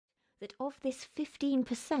that of this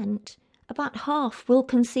 15%, about half will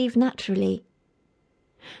conceive naturally.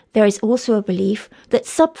 There is also a belief that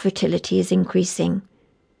subfertility is increasing.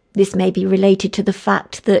 This may be related to the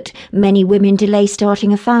fact that many women delay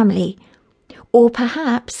starting a family, or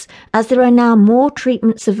perhaps, as there are now more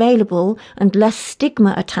treatments available and less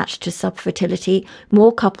stigma attached to subfertility,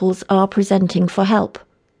 more couples are presenting for help.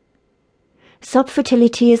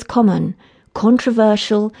 Subfertility is common,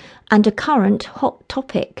 controversial, and a current hot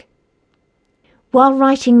topic. While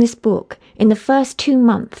writing this book, in the first 2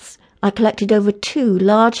 months, I collected over 2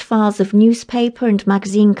 large files of newspaper and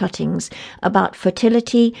magazine cuttings about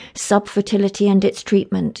fertility, subfertility, and its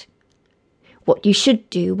treatment. What you should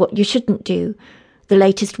do, what you shouldn't do, the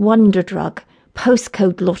latest wonder drug,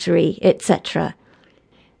 postcode lottery, etc.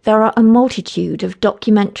 There are a multitude of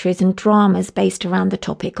documentaries and dramas based around the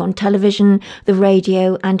topic on television, the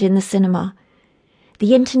radio, and in the cinema.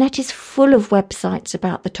 The internet is full of websites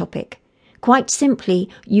about the topic. Quite simply,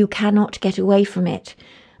 you cannot get away from it,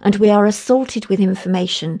 and we are assaulted with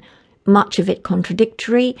information, much of it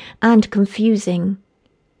contradictory and confusing.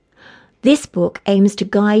 This book aims to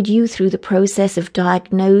guide you through the process of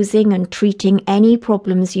diagnosing and treating any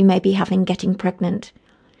problems you may be having getting pregnant.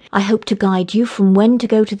 I hope to guide you from when to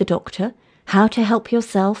go to the doctor, how to help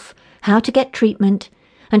yourself, how to get treatment,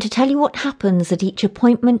 and to tell you what happens at each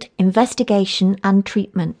appointment, investigation, and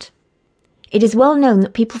treatment. It is well known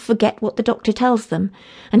that people forget what the doctor tells them,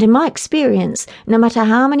 and in my experience, no matter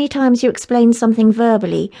how many times you explain something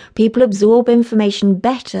verbally, people absorb information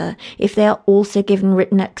better if they are also given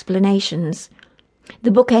written explanations.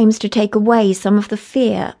 The book aims to take away some of the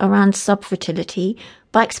fear around subfertility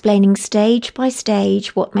by explaining stage by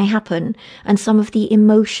stage what may happen and some of the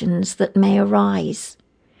emotions that may arise.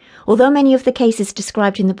 Although many of the cases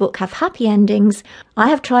described in the book have happy endings, I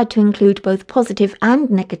have tried to include both positive and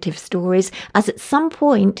negative stories, as at some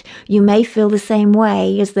point you may feel the same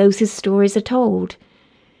way as those whose stories are told.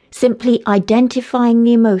 Simply identifying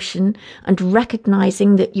the emotion and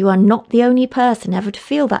recognizing that you are not the only person ever to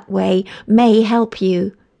feel that way may help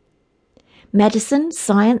you. Medicine,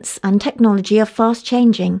 science, and technology are fast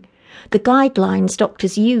changing. The guidelines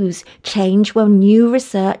doctors use change when new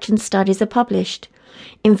research and studies are published.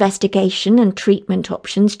 Investigation and treatment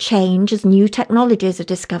options change as new technologies are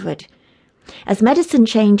discovered. As medicine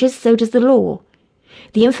changes, so does the law.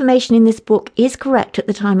 The information in this book is correct at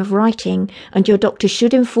the time of writing, and your doctor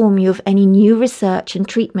should inform you of any new research and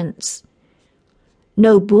treatments.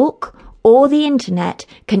 No book or the internet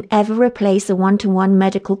can ever replace a one-to-one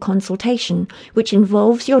medical consultation, which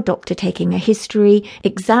involves your doctor taking a history,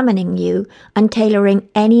 examining you, and tailoring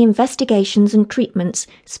any investigations and treatments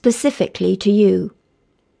specifically to you.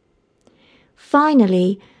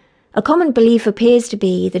 Finally, a common belief appears to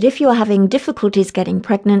be that if you are having difficulties getting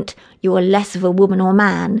pregnant, you are less of a woman or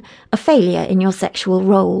man, a failure in your sexual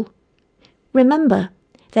role. Remember,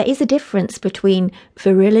 there is a difference between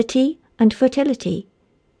virility and fertility,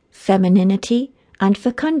 femininity and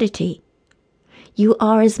fecundity. You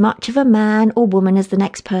are as much of a man or woman as the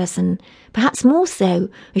next person, perhaps more so,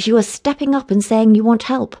 as you are stepping up and saying you want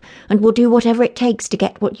help and will do whatever it takes to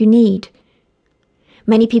get what you need.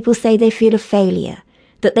 Many people say they feel a failure,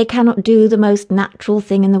 that they cannot do the most natural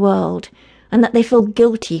thing in the world, and that they feel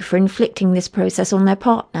guilty for inflicting this process on their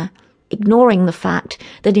partner, ignoring the fact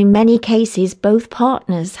that in many cases both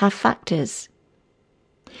partners have factors.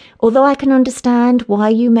 Although I can understand why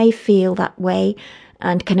you may feel that way,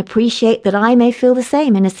 and can appreciate that I may feel the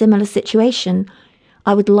same in a similar situation,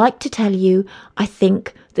 I would like to tell you I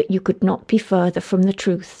think that you could not be further from the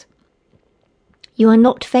truth. You are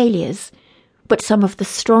not failures, but some of the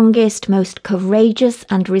strongest, most courageous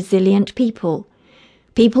and resilient people.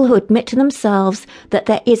 People who admit to themselves that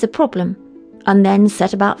there is a problem, and then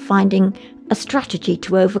set about finding a strategy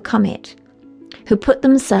to overcome it. Who put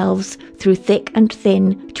themselves through thick and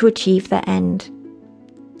thin to achieve their end.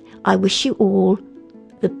 I wish you all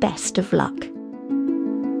the best of luck.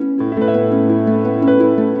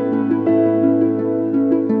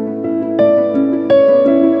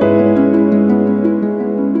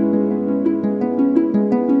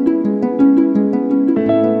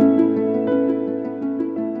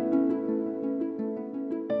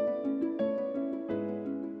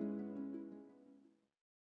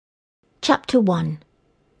 Chapter 1.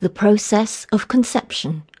 The Process of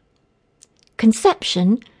Conception.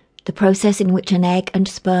 Conception, the process in which an egg and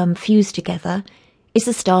sperm fuse together, is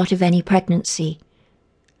the start of any pregnancy.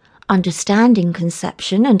 Understanding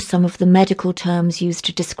conception and some of the medical terms used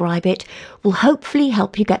to describe it will hopefully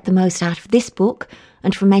help you get the most out of this book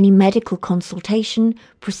and from any medical consultation,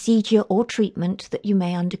 procedure or treatment that you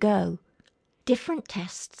may undergo. Different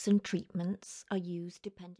tests and treatments are used depending